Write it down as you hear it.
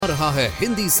रहा है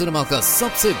हिंदी सिनेमा का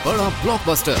सबसे बड़ा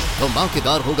ब्लॉकबस्टर।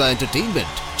 धमाकेदार होगा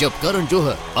एंटरटेनमेंट जब करण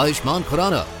जौहर, आयुष्मान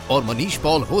खुराना और मनीष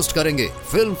पॉल होस्ट करेंगे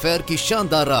फिल्म फेयर की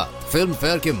शानदार रात। फिल्म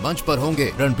फेयर के मंच पर होंगे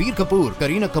रणबीर कपूर,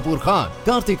 करीना कपूर खान,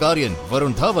 कार्तिक आर्यन,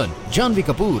 वरुण धवन, जानवी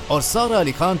कपूर और सारा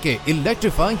अली खान के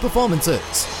इलेक्ट्रीफाइंग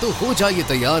परफॉर्मेंसेस। तो हो जाइए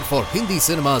तैयार for Hindi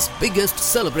cinema's biggest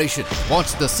celebration.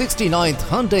 Watch the 69th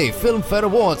Hyundai Film Fair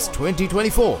Awards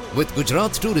 2024 with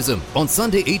Gujarat Tourism on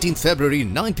Sunday 18th February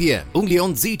 9 p.m. only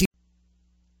on ZT.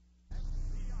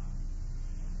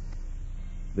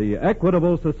 The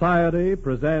Equitable Society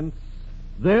presents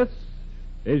This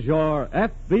is Your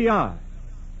FBI.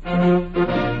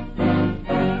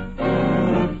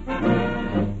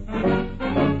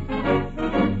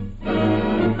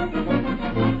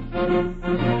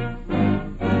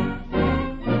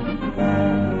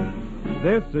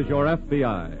 This is Your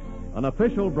FBI, an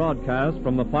official broadcast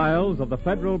from the files of the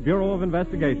Federal Bureau of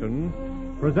Investigation,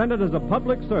 presented as a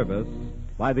public service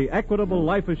by the Equitable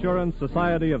Life Assurance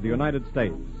Society of the United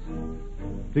States.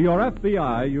 To your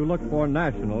FBI, you look for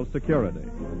national security,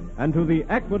 and to the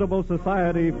Equitable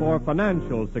Society for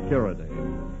Financial Security.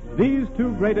 These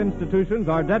two great institutions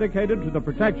are dedicated to the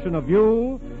protection of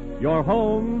you, your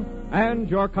home, and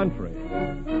your country.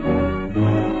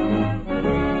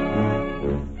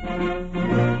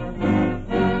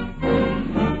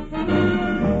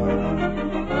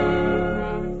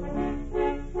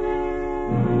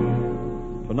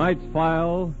 Tonight's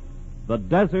file, The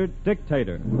Desert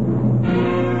Dictator.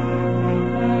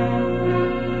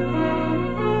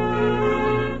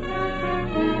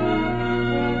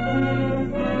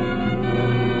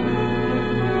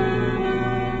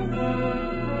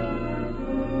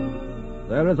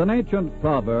 There is an ancient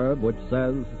proverb which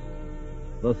says,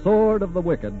 "The sword of the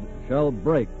wicked shall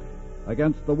break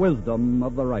against the wisdom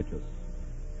of the righteous."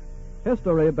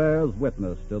 History bears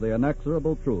witness to the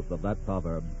inexorable truth of that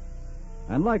proverb,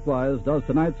 and likewise does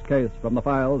tonight's case from the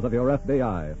files of your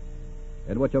FBI,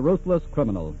 in which a ruthless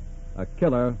criminal, a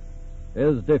killer,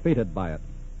 is defeated by it.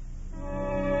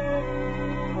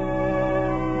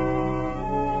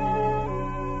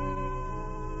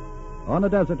 On a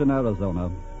desert in Arizona,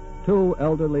 two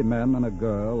elderly men and a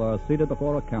girl are seated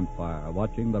before a campfire,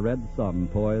 watching the red sun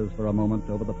poise for a moment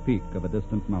over the peak of a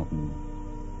distant mountain.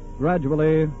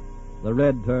 Gradually, the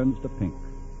red turns to pink,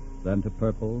 then to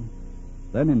purple,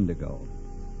 then indigo.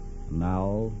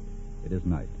 Now it is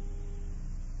night.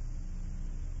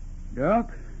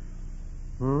 Doc?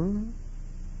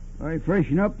 I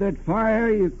freshen up that fire,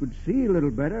 you could see a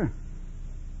little better.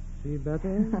 See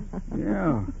better?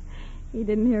 Yeah. He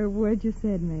didn't hear a word you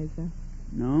said, Mesa.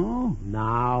 No?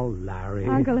 Now, Larry.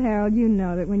 Uncle Harold, you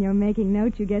know that when you're making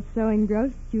notes, you get so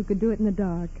engrossed you could do it in the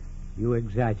dark. You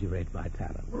exaggerate my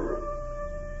talent.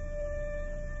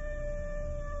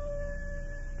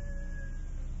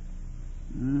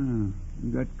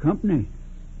 You got company.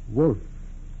 Wolf.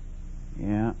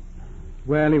 Yeah.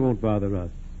 Well, he won't bother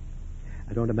us.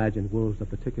 I don't imagine wolves are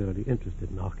particularly interested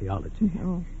in archaeology.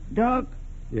 No. Doc,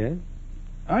 Yes?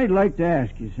 I'd like to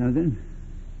ask you something.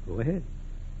 Go ahead.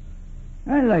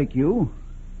 I like you,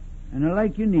 and I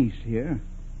like your niece here.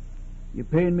 You're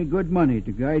paying me good money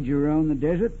to guide you around the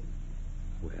desert.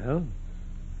 Well,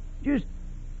 Just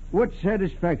what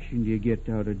satisfaction do you get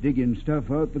out of digging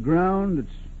stuff out the ground that's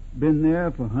been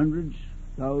there for hundreds,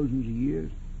 thousands of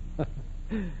years?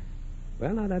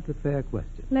 well, now that's a fair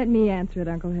question. Let me answer it,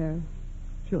 Uncle Harold.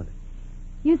 Surely.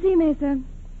 You see, Mesa,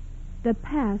 the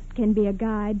past can be a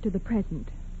guide to the present.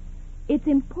 It's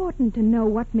important to know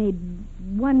what made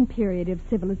one period of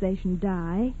civilization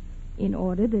die in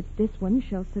order that this one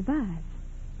shall survive.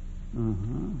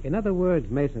 In other words,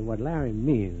 Mason, what Larry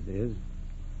means is,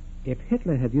 if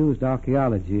Hitler had used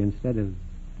archaeology instead of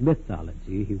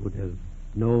mythology, he would have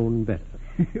known better.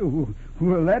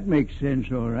 Well, that makes sense,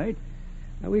 all right.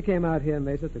 Now, we came out here,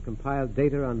 Mesa, to compile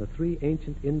data on the three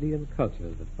ancient Indian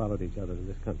cultures that followed each other in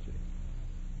this country.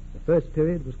 The first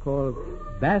period was called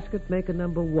Basket Maker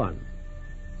Number 1.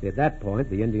 See, at that point,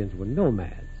 the Indians were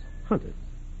nomads, hunters.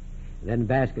 And then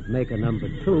Basket Maker Number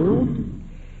 2...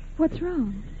 What's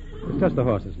wrong? It's just the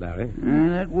horses, Larry.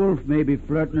 That wolf may be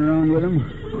flirting around with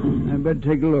him. I better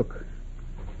take a look.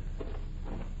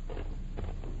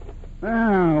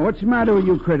 What's the matter with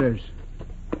you critters?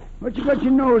 What you got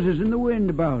your noses in the wind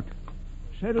about?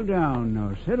 Settle down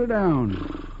now, settle down.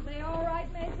 Are they all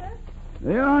right, Mesa?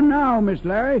 They are now, Miss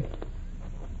Larry.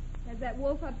 Has that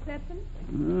wolf upset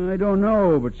them? I don't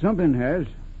know, but something has.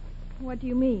 What do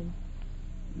you mean?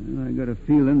 Well, I got a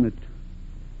feeling that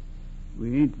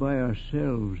we ain't by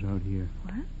ourselves out here.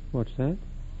 What? What's that?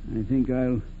 I think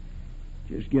I'll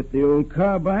just get the old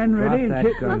carbine ready Drop and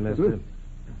that gun, mister.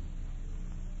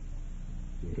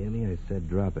 You hear me? I said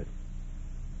drop it.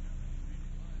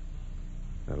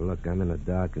 Now, look, I'm in the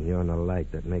dark and you're in the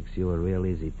light. That makes you a real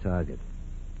easy target.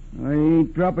 I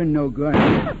ain't dropping no gun.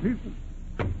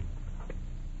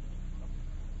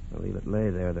 I'll leave it lay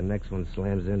there. The next one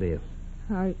slams into you.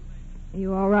 Are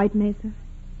you all right, Mesa?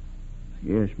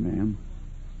 Yes, ma'am.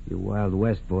 You Wild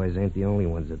West boys ain't the only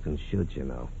ones that can shoot, you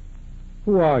know.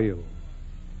 Who are you?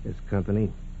 This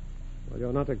company, Well,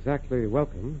 you're not exactly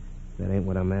welcome. that ain't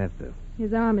what I'm after.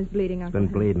 His arm is bleeding, It's Uncle been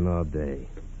Hank. bleeding all day.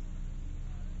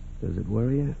 Does it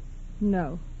worry you?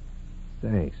 No.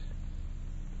 Thanks.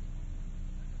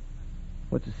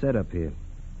 What's the setup here?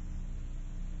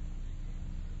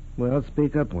 Well,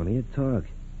 speak up, one of you. Talk.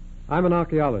 I'm an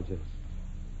archaeologist.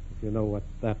 If you know what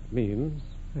that means.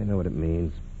 I know what it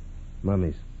means.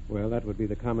 Mummies. Well, that would be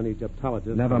the common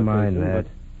Egyptologist. Never mind connotation,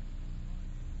 that.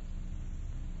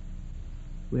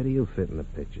 Where do you fit in the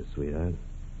picture, sweetheart?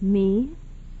 Me?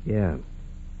 Yeah.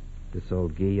 This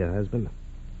old Guy, your husband?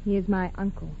 He is my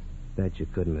uncle. That you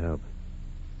couldn't help.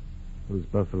 Who's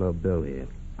Buffalo Bill here?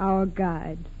 Our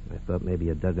guide. I thought maybe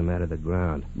you dug him out of the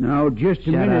ground. Now, just a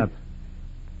Shut minute. up.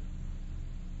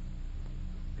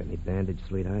 Got any bandage,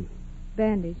 sweetheart?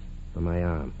 Bandage. For my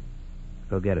arm.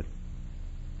 Go get it.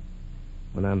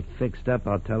 When I'm fixed up,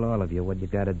 I'll tell all of you what you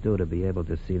gotta do to be able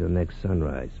to see the next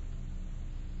sunrise.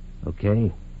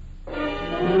 Okay?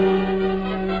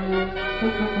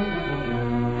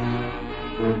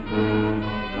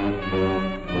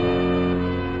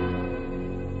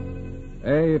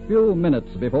 A few minutes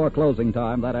before closing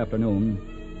time that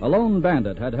afternoon, a lone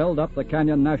bandit had held up the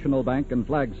Canyon National Bank in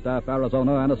Flagstaff,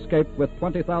 Arizona, and escaped with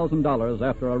 $20,000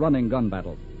 after a running gun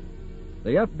battle.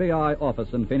 The FBI office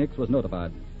in Phoenix was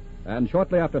notified, and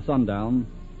shortly after sundown,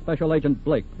 Special Agent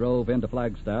Blake drove into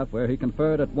Flagstaff, where he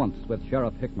conferred at once with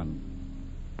Sheriff Hickman.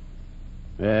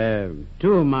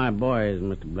 Two of my boys,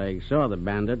 Mr. Blake, saw the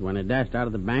bandit when he dashed out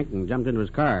of the bank and jumped into his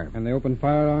car. And they opened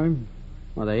fire on him?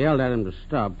 Well, they yelled at him to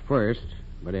stop first,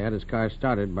 but he had his car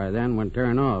started by then when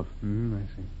turned off. I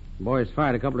see. The boys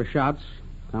fired a couple of shots,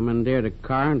 commandeered a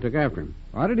car, and took after him.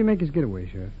 How did he make his getaway,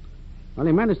 Sheriff? Well,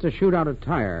 he managed to shoot out a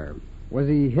tire. Was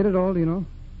he hit at all, do you know?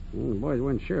 The boys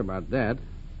weren't sure about that.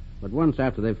 But once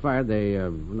after they fired,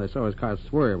 when they saw his car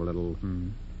swerve a little.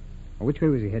 Well, which way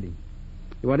was he heading?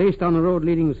 He went east on the road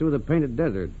leading through the Painted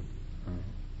Desert.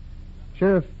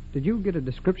 Sheriff, did you get a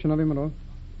description of him at all?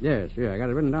 Yes, I got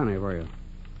it written down here for you.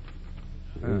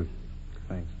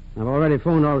 Thanks. I've already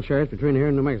phoned all the sheriffs between here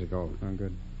and New Mexico. Oh,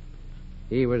 good.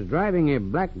 He was driving a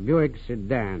black Buick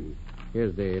sedan.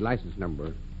 Here's the license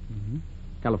number.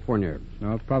 California.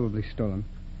 No, probably stolen.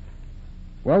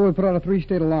 Well, we'll put out a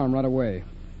 3-state alarm right away.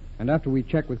 And after we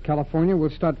check with California, we'll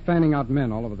start fanning out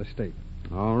men all over the state.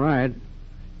 All right.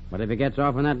 But if he gets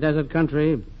off in that desert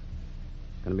country,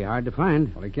 it's going to be hard to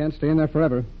find. Well, he can't stay in there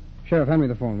forever. Sheriff, hand me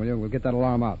the phone, will you? We'll get that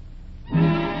alarm out.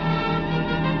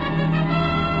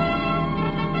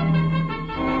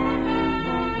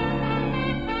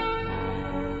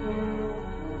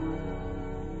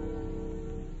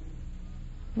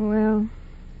 Well,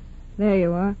 there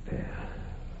you are.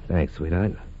 Thanks,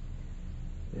 sweetheart.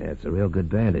 Yeah, it's a real good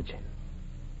bandage.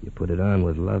 You put it on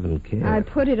with love and care. I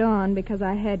put it on because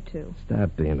I had to.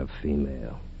 Stop being a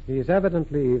female. He's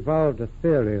evidently evolved a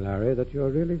theory, Larry, that you're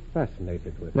really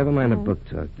fascinated with. Never mind the book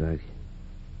talk, Doc.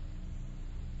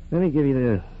 Let me give you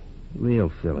the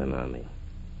real fill-in on me.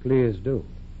 Please do.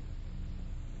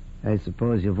 I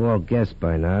suppose you've all guessed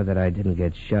by now that I didn't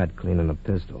get shot cleaning a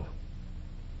pistol.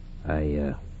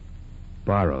 I,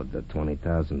 borrowed the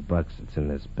 $20,000 that's in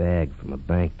this bag from a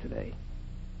bank today.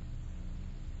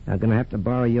 I'm going to have to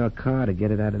borrow your car to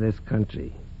get it out of this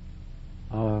country.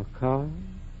 Our car?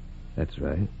 That's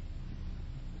right.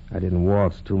 I didn't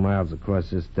waltz 2 miles across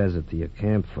this desert to your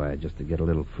campfire just to get a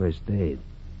little first aid.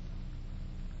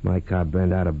 My car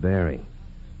burned out of bearing.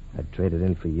 I'd trade it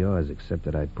in for yours, except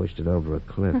that I pushed it over a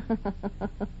cliff.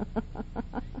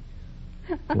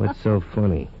 What's so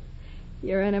funny?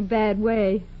 You're in a bad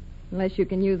way, unless you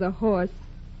can use a horse.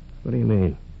 What do you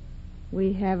mean?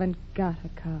 We haven't got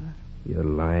a car. You're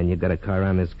lying. You got a car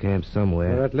around this camp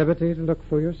somewhere. You're at liberty to look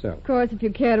for yourself. Of course, if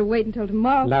you care to wait until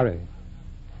tomorrow... Larry.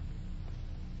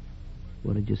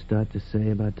 What did you start to say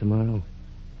about tomorrow?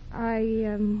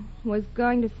 I was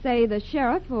going to say the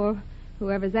sheriff or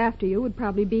whoever's after you would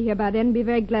probably be here by then and be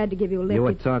very glad to give you a lift. You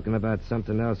were talking about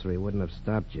something else or he wouldn't have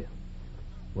stopped you.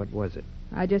 What was it?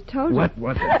 I just told you. What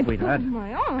was it, sweetheart?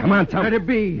 My arm. Come on, tell me. Let it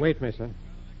be. Wait, mister.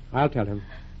 I'll tell him.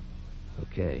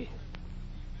 Okay.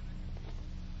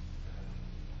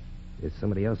 There's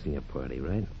somebody else in your party,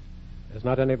 right? There's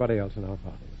not anybody else in our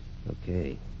party.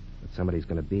 Okay. But somebody's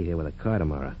going to be here with a car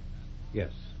tomorrow.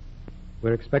 Yes.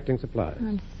 We're expecting supplies.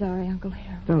 I'm sorry, Uncle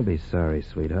Harold. Don't be sorry,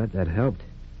 sweetheart. That helped.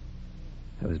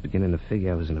 I was beginning to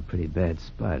figure I was in a pretty bad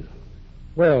spot.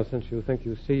 Well, since you think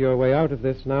you see your way out of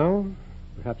this now,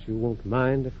 perhaps you won't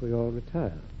mind if we all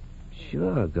retire.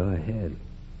 Sure, go ahead.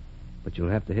 But you'll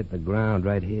have to hit the ground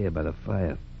right here by the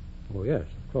fire. Oh, yes,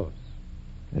 of course.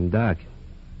 And, Doc,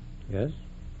 Yes?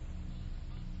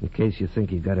 in case you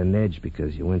think you got an edge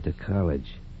because you went to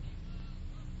college,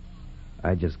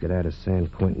 I just got out of San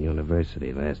Quentin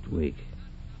University last week.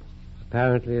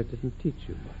 Apparently it didn't teach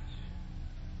you much.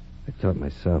 I taught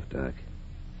myself, Doc.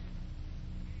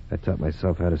 I taught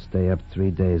myself how to stay up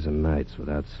 3 days and nights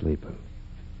without sleeping.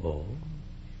 Oh?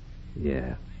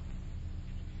 Yeah.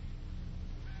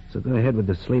 So go ahead with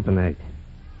the sleeping act.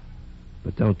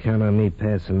 But don't count on me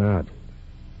passing out.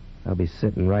 I'll be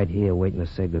sitting right here waiting to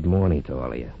say good morning to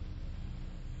all of you.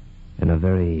 And a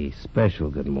very special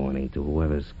good morning to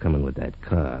whoever's coming with that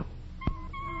car.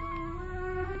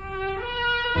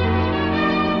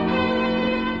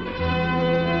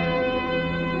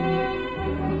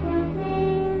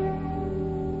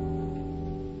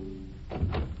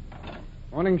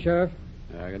 Morning, Sheriff.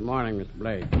 Good morning, Mr.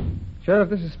 Blake. Sheriff,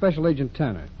 this is Special Agent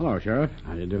Tanner. Hello, Sheriff.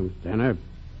 How do you do, Tanner?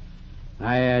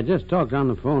 I just talked on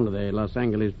the phone to the Los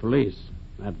Angeles police.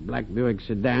 That black Buick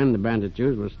sedan the bandits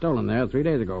used was stolen there 3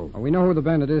 days ago. Oh, we know who the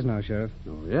bandit is now, Sheriff.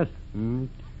 Oh, yes?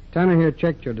 Tanner here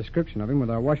checked your description of him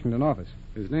with our Washington office.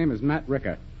 His name is Matt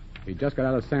Ricker. He just got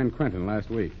out of San Quentin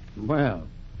last week. Well,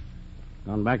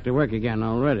 gone back to work again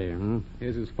already, huh?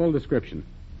 Here's his full description.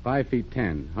 5 feet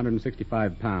 10,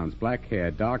 165 pounds, black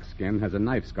hair, dark skin, has a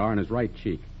knife scar on his right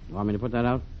cheek. Want me to put that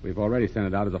out? We've already sent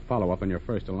it out as a follow-up on your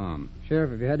first alarm.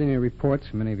 Sheriff, have you had any reports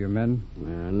from any of your men?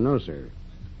 No, sir.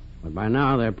 But by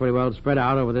now, they're pretty well spread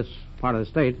out over this part of the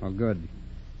state. Oh, good.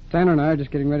 Tanner and I are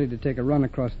just getting ready to take a run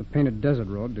across the Painted Desert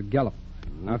Road to Gallup.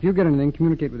 Now, if you get anything,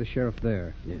 communicate with the sheriff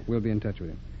there. Yeah. We'll be in touch with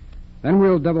him. Then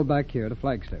we'll double back here to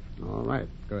Flagstaff. All right.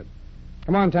 Good.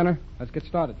 Come on, Tanner. Let's get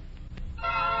started.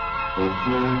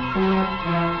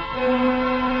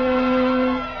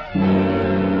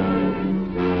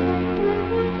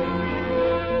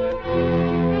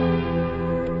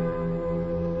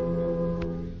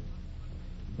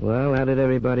 Well, how did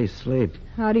everybody sleep?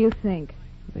 How do you think?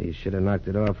 You should have knocked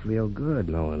it off real good,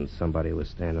 knowing somebody was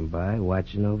standing by,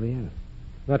 watching over you.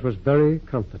 That was very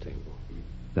comforting.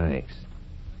 Thanks.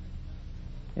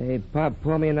 Hey, Pop,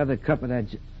 pour me another cup of that...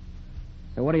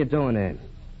 Hey, what are you doing there?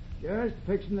 Just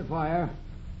fixing the fire.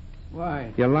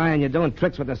 Why? You're lying. You're doing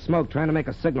tricks with the smoke, trying to make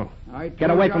a signal. I Get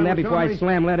told away you from there was before I only-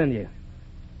 slam lead in you.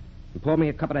 And pour me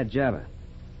a cup of that Java.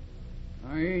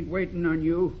 I ain't waiting on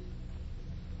you.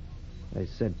 I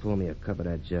said pour me a cup of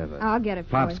that Java. I'll get it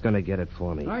for Pop's you. going to get it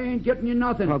for me. I ain't getting you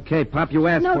nothing. Okay, Pop, you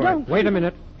asked No, for don't. it. Wait a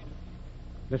minute.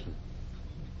 Listen.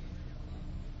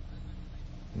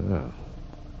 Oh.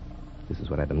 This is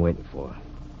what I've been waiting for.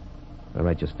 All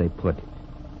right, just stay put.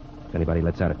 If anybody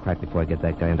lets out a crack before I get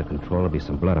that guy under control, there'll be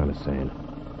some blood on his sand.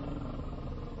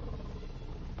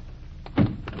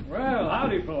 Well,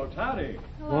 howdy, folks, howdy.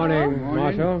 Morning,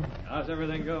 Marshal. How's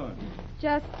everything going?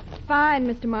 Just fine,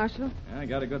 Mr. Marshal. I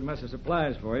got a good mess of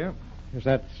supplies for you. Is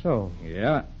that so?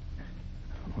 Yeah.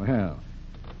 Well,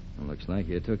 it looks like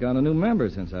you took on a new member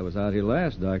since I was out here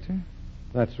last, Doctor.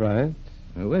 That's right.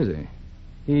 Who is he?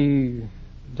 He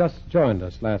just joined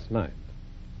us last night.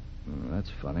 Oh,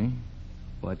 that's funny.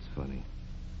 What's funny?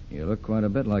 You look quite a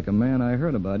bit like a man I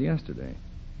heard about yesterday.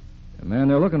 A man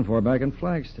they're looking for back in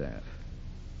Flagstaff.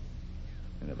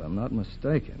 And if I'm not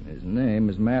mistaken, his name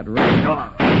is Matt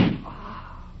Ricker.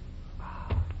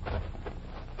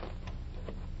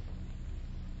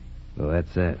 Well,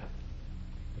 that's it.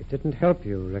 It didn't help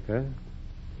you, Ricker.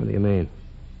 What do you mean?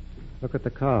 Look at the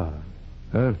car.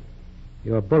 Huh?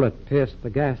 Your bullet pierced the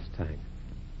gas tank.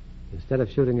 Instead of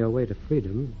shooting your way to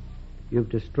freedom, you've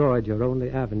destroyed your only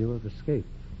avenue of escape.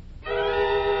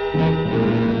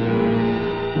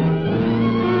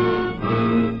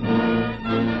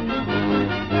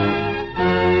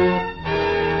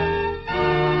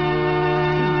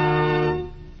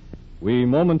 We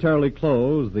momentarily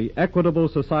close the Equitable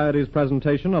Society's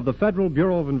presentation of the Federal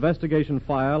Bureau of Investigation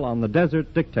file on the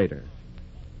Desert Dictator.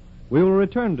 We will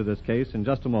return to this case in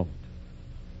just a moment.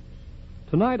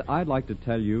 Tonight, I'd like to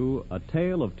tell you a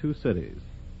tale of 2 cities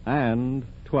and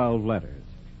 12 letters.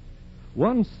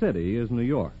 One city is New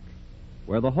York,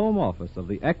 where the home office of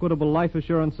the Equitable Life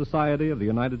Assurance Society of the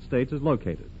United States is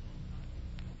located.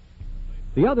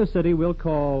 The other city we'll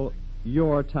call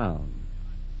Your Town,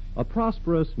 a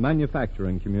prosperous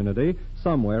manufacturing community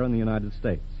somewhere in the United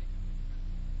States.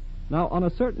 Now, on a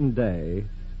certain day,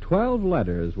 12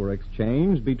 letters were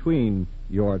exchanged between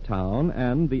Your Town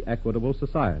and the Equitable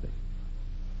Society.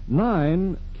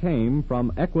 9 came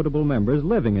from equitable members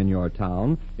living in your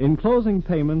town, enclosing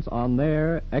payments on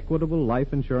their equitable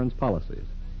life insurance policies.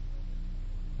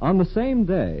 On the same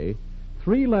day,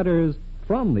 3 letters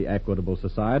from the Equitable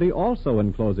Society, also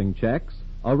enclosing checks,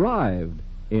 arrived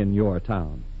in your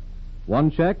town.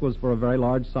 One check was for a very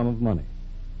large sum of money,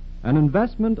 an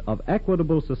investment of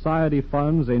Equitable Society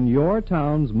funds in your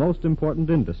town's most important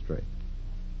industry.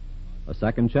 A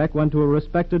second check went to a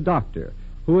respected doctor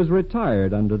who is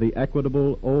retired under the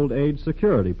Equitable Old Age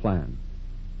Security Plan.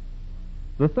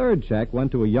 The third check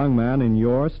went to a young man in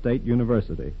your state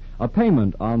university, a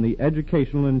payment on the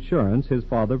educational insurance his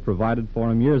father provided for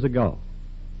him years ago.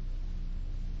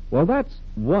 Well, that's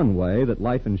one way that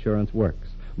life insurance works.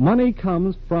 Money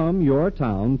comes from your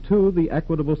town to the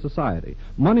Equitable Society.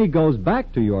 Money goes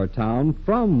back to your town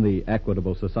from the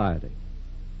Equitable Society.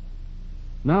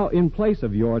 Now, in place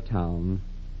of your town,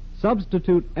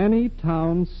 substitute any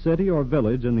town, city, or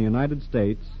village in the United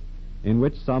States in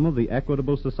which some of the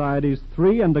Equitable Society's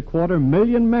 3.25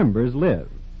 million members live.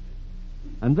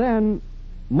 And then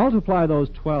multiply those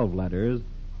 12 letters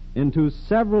into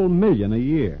several million a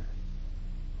year.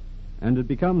 And it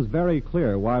becomes very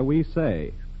clear why we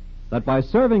say that by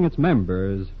serving its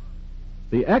members,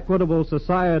 the Equitable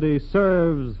Society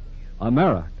serves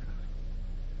America.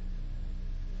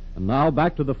 And now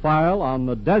back to the file on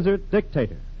the Desert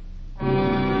Dictator.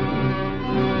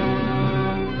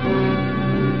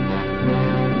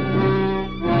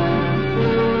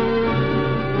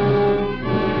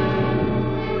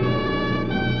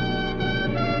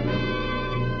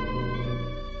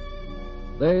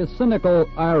 The cynical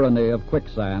irony of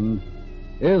quicksand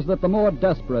is that the more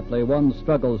desperately one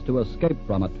struggles to escape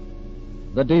from it,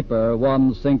 the deeper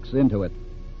one sinks into it.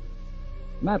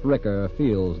 Matt Ricker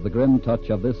feels the grim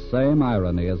touch of this same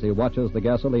irony as he watches the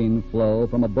gasoline flow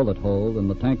from a bullet hole in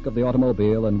the tank of the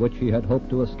automobile in which he had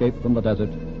hoped to escape from the desert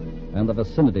and the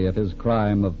vicinity of his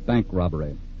crime of bank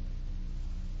robbery.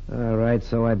 All right,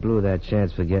 so I blew that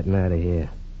chance for getting out of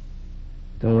here.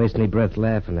 Don't waste any breath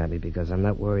laughing at me, because I'm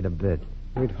not worried a bit.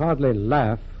 We'd hardly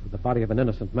laugh with the body of an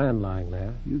innocent man lying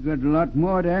there. You got a lot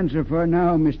more to answer for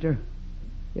now, mister.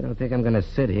 You don't think I'm going to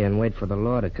sit here and wait for the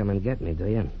law to come and get me, do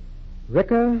you?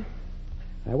 Ricker,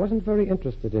 I wasn't very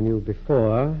interested in you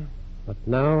before, but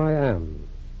now I am.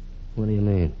 What do you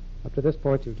mean? Up to this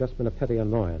point, you've just been a petty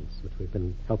annoyance, which we've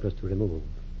been helpless to remove.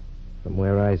 From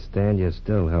where I stand, you're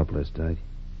still helpless, Doug.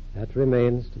 That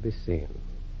remains to be seen.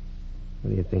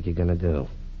 What do you think you're going to do?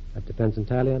 That depends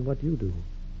entirely on what you do.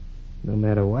 No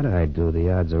matter what I do,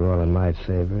 the odds are all in my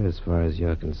favor as far as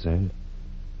you're concerned.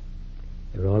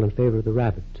 They're all in favor of the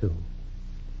rabbit, too.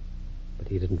 But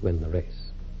he didn't win the race.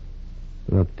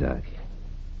 Look, Doc,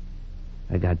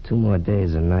 I got 2 more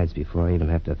days and nights before I even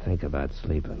have to think about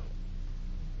sleeping.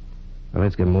 Well,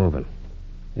 let's get moving.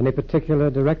 Any particular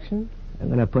direction? I'm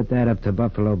going to put that up to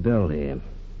Buffalo Bill here.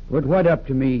 Put what up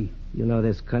to me? You know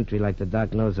this country like the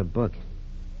Doc knows a book.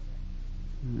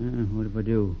 What if I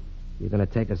do? You're going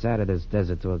to take us out of this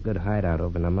desert to a good hideout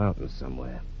over in the mountains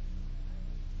somewhere.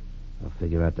 I'll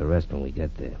figure out the rest when we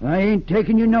get there. I ain't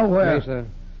taking you nowhere. Mesa,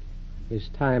 his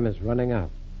time is running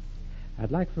out. I'd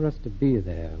like for us to be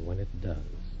there when it does.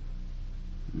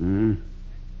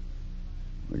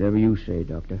 Whatever you say,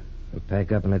 Doctor. We'll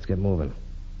pack up and let's get moving.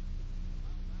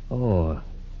 Oh,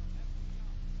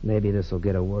 maybe this will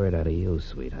get a word out of you,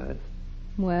 sweetheart.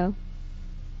 Well?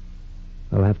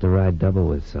 I'll have to ride double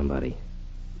with somebody.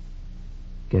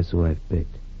 Guess who I've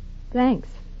picked? Thanks.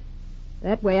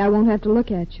 That way I won't have to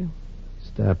look at you.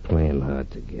 Stop playing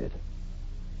hard to get.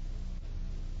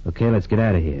 Okay, let's get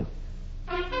out of here.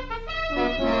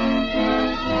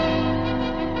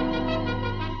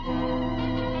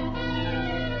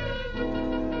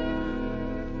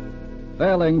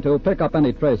 Failing to pick up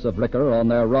any trace of Ricker on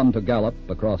their run to Gallup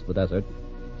across the desert,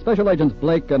 Special Agents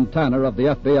Blake and Tanner of the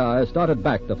FBI started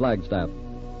back to Flagstaff.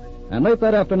 And late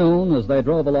that afternoon, as they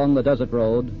drove along the desert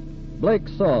road, Blake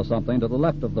saw something to the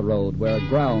left of the road where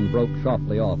ground broke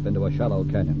sharply off into a shallow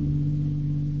canyon.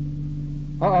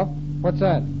 Uh-oh. What's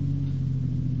that?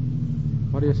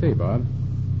 What do you see, Bob?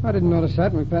 I didn't notice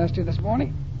that when we passed you this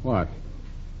morning. What?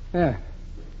 Yeah.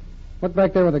 What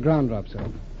back there where the ground drops off?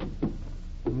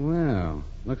 Well,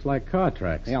 looks like car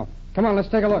tracks. Yeah. Come on, let's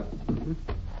take a look.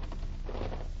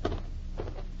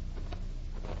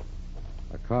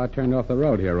 A car turned off the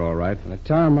road here, all right. And the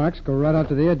tire marks go right out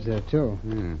to the edge there, too.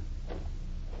 Yeah.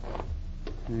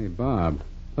 Hey, Bob,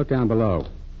 look down below.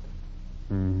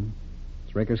 Mm-hmm.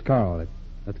 It's Ricker's car, all right.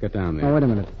 Let's get down there. Oh, wait a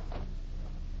minute.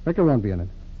 Ricker won't be in it.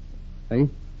 See?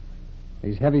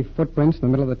 These heavy footprints in the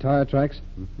middle of the tire tracks.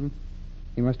 Mm-hmm.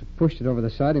 He must have pushed it over the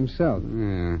side himself.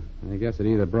 Yeah, I guess it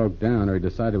either broke down or he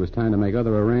decided it was time to make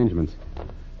other arrangements.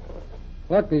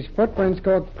 Look, these footprints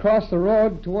go across the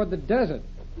road toward the desert.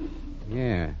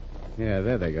 Yeah,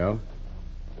 there they go.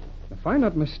 If I'm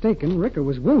not mistaken, Ricker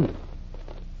was wounded.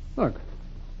 Look.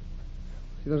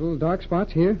 See those little dark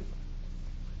spots here?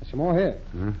 There's some more here.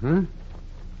 Uh-huh.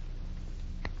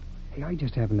 Hey, I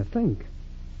just happened to think.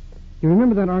 You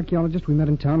remember that archaeologist we met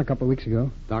in town a couple of weeks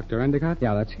ago? Dr. Endicott?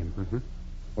 Yeah, that's him. Uh-huh.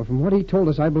 Well, from what he told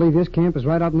us, I believe his camp is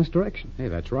right out in this direction. Hey,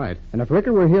 that's right. And if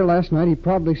Ricker were here last night, he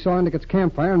probably saw Endicott's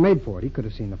campfire and made for it. He could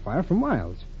have seen the fire for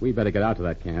miles. We better get out to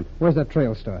that camp. Where's that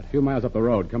trail start? A few miles up the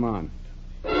road. Come on.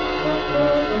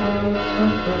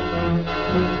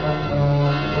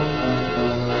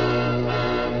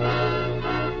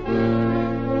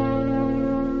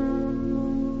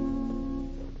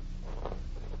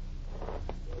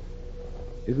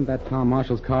 Isn't that Tom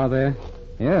Marshall's car there?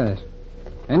 Yes.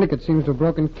 Endicott seems to have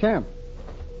broken camp.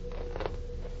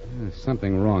 There's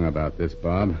something wrong about this,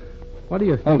 Bob. What do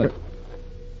you think? Hold it.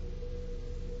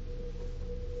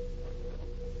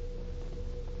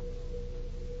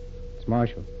 It's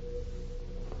Marshall.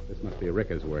 This must be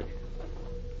Ricker's work.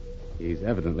 He's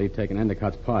evidently taken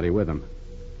Endicott's party with him.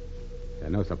 There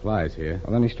are no supplies here.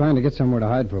 Well, then he's trying to get somewhere to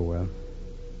hide for a while.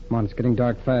 Come on, it's getting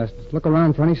dark fast. Let's look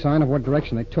around for any sign of what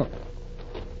direction they took.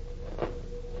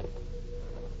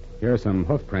 Here are some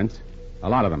hoof prints. A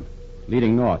lot of them.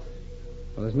 Leading north.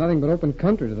 Well, there's nothing but open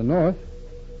country to the north.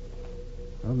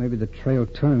 Well, maybe the trail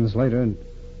turns later and...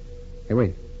 Hey,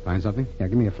 wait. Find something? Yeah,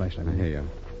 give me a flashlight. Here you are.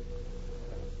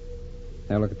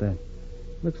 Now, look at that.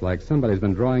 Looks like somebody's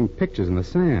been drawing pictures in the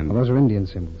sand. Well, those are Indian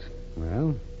symbols.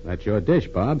 Well, that's your dish,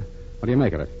 Bob. What do you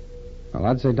make of it? Well,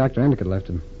 I'd say Dr. Endicott left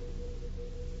him.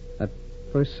 That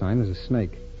first sign is a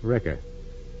snake. Ricker.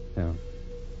 Yeah.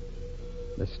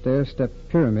 The stair-step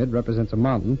pyramid represents a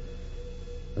mountain.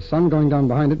 The sun going down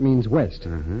behind it means west.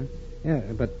 Uh-huh. Yeah,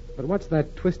 but what's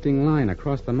that twisting line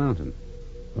across the mountain?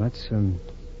 Well,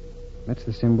 that's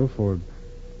the symbol for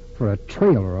a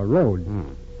trail or a road. Oh.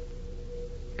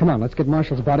 Come on, let's get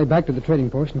Marshall's body back to the trading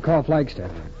post and call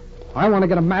Flagstaff. I want to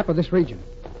get a map of this region.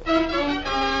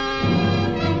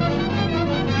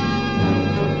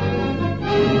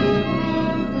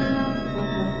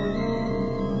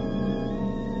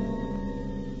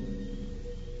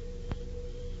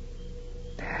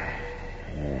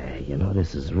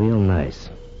 This is real nice.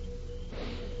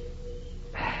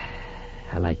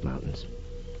 I like mountains.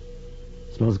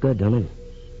 Smells good, don't it?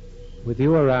 With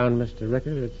you around, Mr.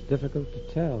 Ricker, it's difficult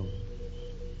to tell.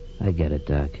 I get it,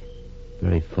 Doc.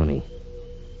 Very funny.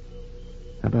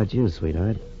 How about you,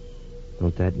 sweetheart?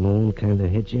 Don't that moon kind of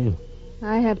hit you?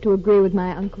 I have to agree with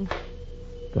my uncle.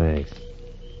 Thanks.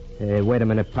 Hey, wait a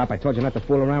minute, Pop. I told you not to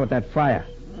fool around with that fire.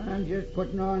 I'm just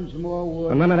putting on some more wood.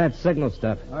 Well, none of that signal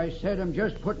stuff. I said I'm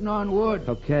just putting on wood.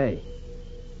 Okay.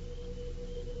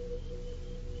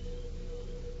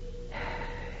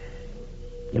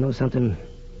 You know something?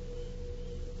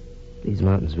 These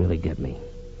mountains really get me.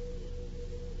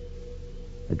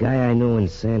 The guy I knew in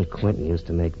San Quentin used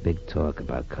to make big talk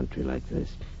about country like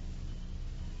this.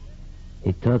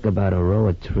 He'd talk about a row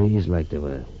of trees like they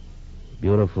were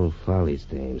beautiful follies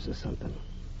dames or something.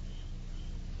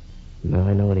 Now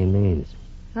I know what he means.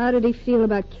 How did he feel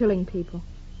about killing people?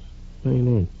 What do you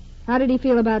mean? How did he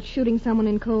feel about shooting someone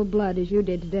in cold blood as you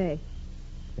did today?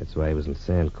 That's why he was in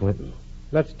San Quentin.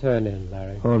 Let's turn in,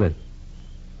 Larry. Hold it.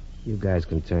 You guys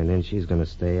can turn in. She's going to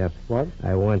stay up. What?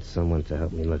 I want someone to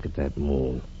help me look at that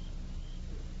moon.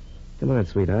 Come on,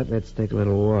 sweetheart. Let's take a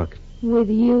little walk. With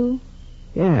you?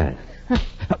 Yeah.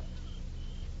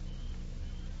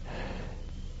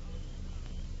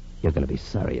 You're going to be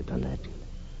sorry you done that.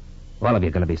 All of you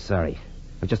are going to be sorry.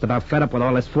 I'm just about fed up with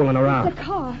all this fooling around. The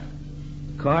car.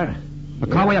 Car? A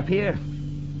car way up here?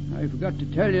 I forgot to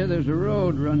tell you there's a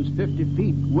road runs 50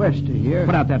 feet west of here.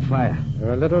 Put out that fire.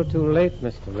 You're a little too late,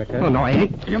 Mr. Ricker. Oh, no, I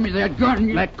ain't. Give me that gun.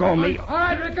 You... Let go of me. All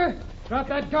right, Ricker. Drop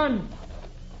that gun.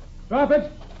 Drop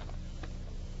it.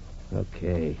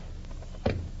 Okay.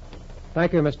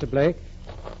 Thank you, Mr. Blake.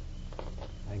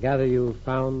 I gather you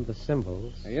found the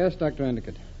symbols. Yes, Dr.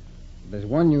 Endicott. There's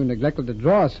one you neglected to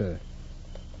draw, sir.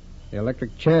 The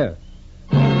electric chair.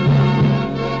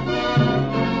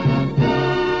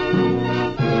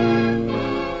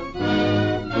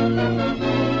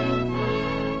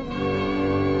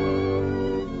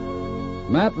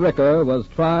 Matt Ricker was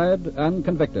tried and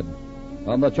convicted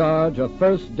on the charge of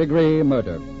first-degree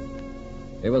murder.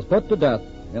 He was put to death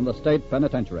in the state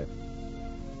penitentiary.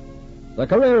 The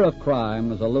career of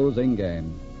crime is a losing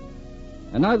game,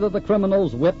 and neither the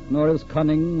criminal's wit nor his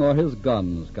cunning nor his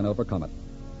guns can overcome it.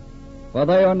 for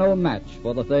they are no match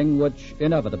for the thing which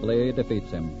inevitably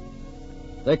defeats him.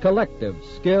 The collective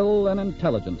skill and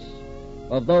intelligence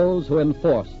of those who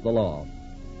enforce the law.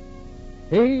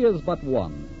 He is but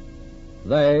one.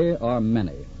 They are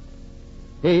many.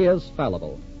 He is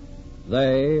fallible.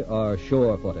 They are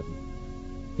sure-footed.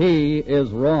 He is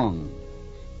wrong.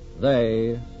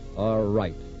 They are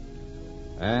right.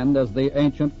 And as the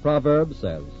ancient proverb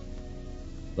says,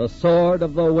 the sword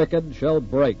of the wicked shall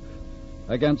break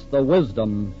against the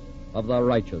wisdom of the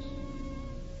righteous.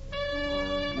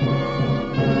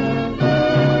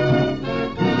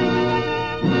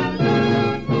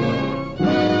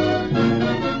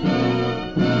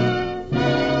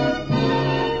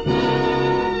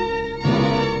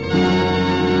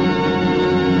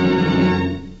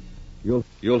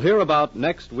 You'll hear about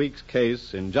next week's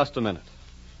case in just a minute.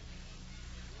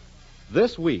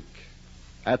 This week,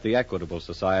 at the Equitable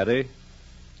Society,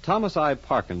 Thomas I.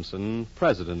 Parkinson,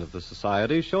 president of the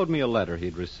society, showed me a letter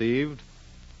he'd received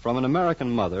from an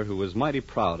American mother who was mighty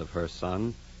proud of her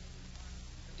son.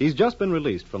 He's just been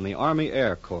released from the Army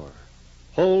Air Corps,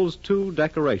 holds 2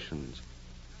 decorations,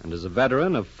 and is a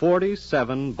veteran of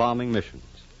 47 bombing missions.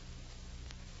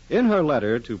 In her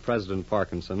letter to President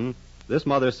Parkinson, this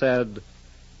mother said,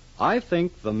 "I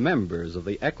think the members of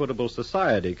the Equitable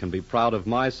Society can be proud of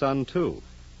my son, too,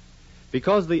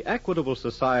 because the Equitable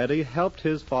Society helped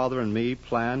his father and me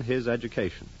plan his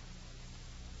education.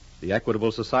 The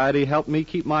Equitable Society helped me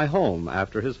keep my home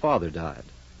after his father died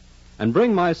and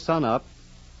bring my son up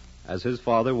as his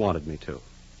father wanted me to."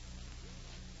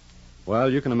 Well,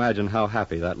 you can imagine how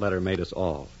happy that letter made us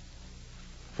all.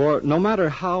 For no matter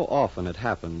how often it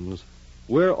happens,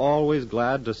 we're always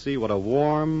glad to see what a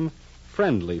warm,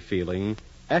 friendly feeling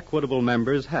Equitable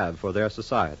members have for their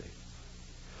society.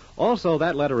 Also,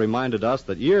 that letter reminded us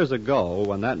that years ago,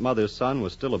 when that mother's son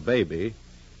was still a baby,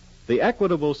 the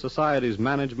Equitable Society's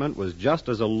management was just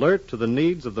as alert to the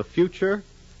needs of the future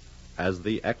as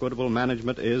the Equitable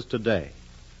management is today.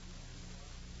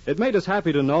 It made us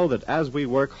happy to know that as we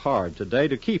work hard today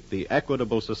to keep the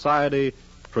Equitable Society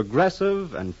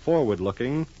progressive and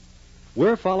forward-looking,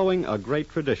 we're following a great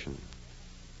tradition.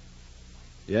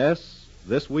 Yes,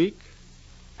 this week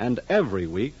and every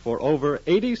week for over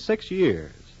 86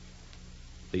 years,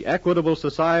 the Equitable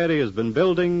Society has been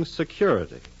building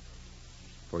security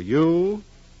for you,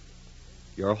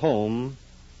 your home,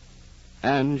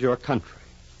 and your country.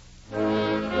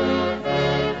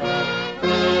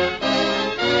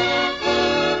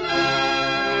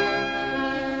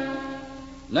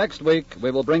 Next week,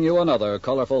 we will bring you another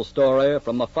colorful story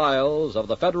from the files of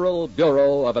the Federal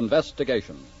Bureau of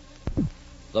Investigation.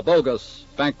 The bogus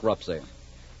bankruptcy.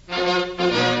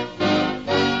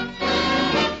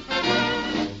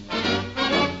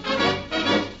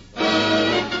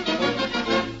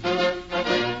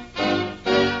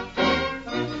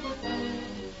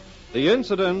 The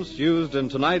incidents used in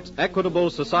tonight's Equitable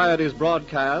Society's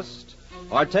broadcast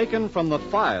are taken from the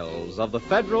files of the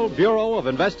Federal Bureau of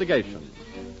Investigation.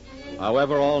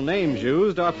 However, all names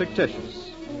used are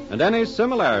fictitious, and any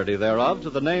similarity thereof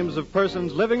to the names of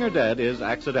persons living or dead is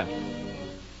accidental.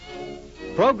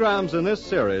 Programs in this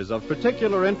series of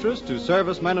particular interest to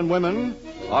servicemen and women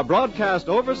are broadcast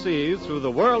overseas through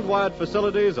the worldwide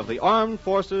facilities of the Armed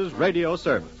Forces Radio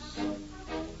Service.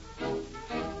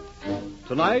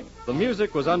 Tonight, the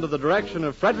music was under the direction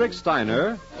of Frederick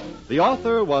Steiner, the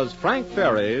author was Frank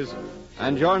Ferries,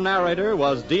 and your narrator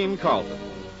was Dean Carlton.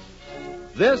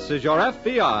 This is Your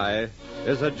FBI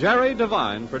is a Jerry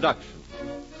Devine production.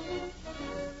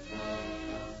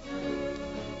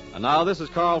 And now this is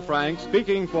Carl Frank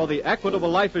speaking for the Equitable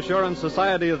Life Assurance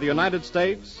Society of the United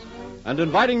States and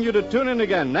inviting you to tune in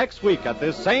again next week at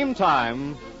this same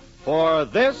time for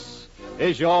This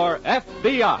is Your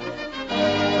FBI.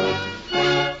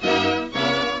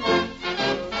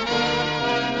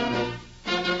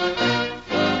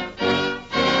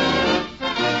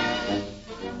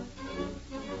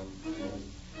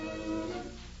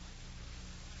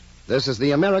 This is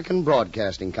the American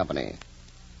Broadcasting Company.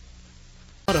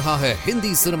 आ रहा है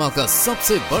Hindi cinema का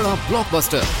सबसे बड़ा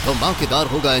blockbuster. धमाकेदार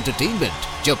होगा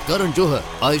entertainment जब करण जौहर,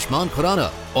 आयुष्मान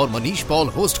खुराना और Manish Paul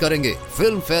host करेंगे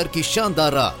फिल्म फेयर की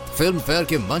शानदार रात। फिल्म फेयर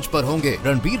के मंच पर होंगे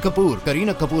रणबीर कपूर,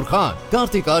 करीना कपूर खान,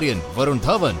 कार्तिक आर्यन, वरुण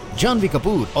धवन, जानवी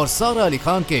कपूर और सारा अली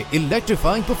खान के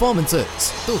इलेक्ट्रीफाइंग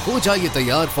परफॉर्मेंसेस। तो हो जाइए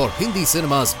तैयार for Hindi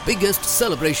cinema's biggest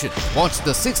celebration. Watch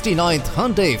the 69th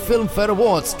Hyundai Film Fair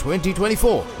Awards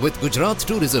 2024 with Gujarat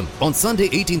Tourism on Sunday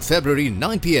 18th February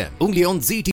 9 p.m. only on ZT.